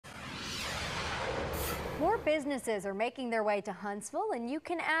More businesses are making their way to Huntsville, and you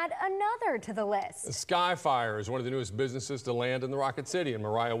can add another to the list. Skyfire is one of the newest businesses to land in the Rocket City, and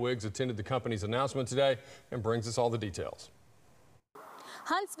Mariah Wiggs attended the company's announcement today and brings us all the details.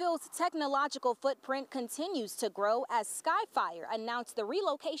 Huntsville's technological footprint continues to grow as Skyfire announced the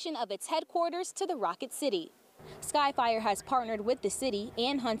relocation of its headquarters to the Rocket City. Skyfire has partnered with the city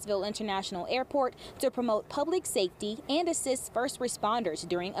and Huntsville International Airport to promote public safety and assist first responders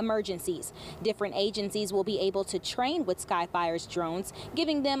during emergencies. Different agencies will be able to train with Skyfire's drones,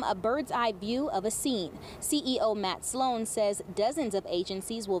 giving them a bird's eye view of a scene. CEO Matt Sloan says dozens of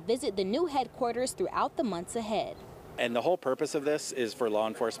agencies will visit the new headquarters throughout the months ahead. And the whole purpose of this is for law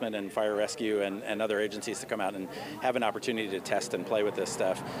enforcement and fire rescue and other agencies to come out and have an opportunity to test and play with this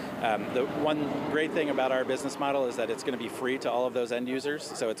stuff. The one great thing about our business model is that it's going to be free to all of those end users,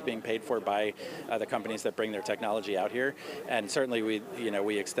 so it's being paid for by the companies that bring their technology out here. And certainly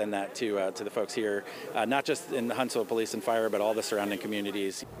we extend that to the folks here, not just in the Huntsville Police and Fire, but all the surrounding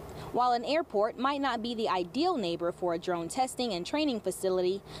communities. While an airport might not be the ideal neighbor for a drone testing and training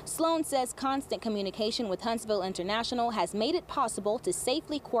facility, Sloan says constant communication with Huntsville International has made it possible to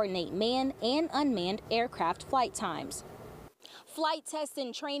safely coordinate manned and unmanned aircraft flight times. Flight tests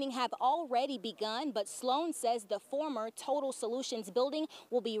and training have already begun, but Sloan says the former Total Solutions building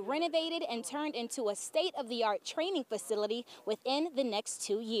will be renovated and turned into a state-of-the-art training facility within the next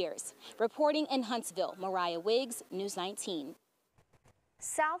 2 years. Reporting in Huntsville, Mariah Wiggs, News 19.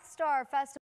 South Star Festival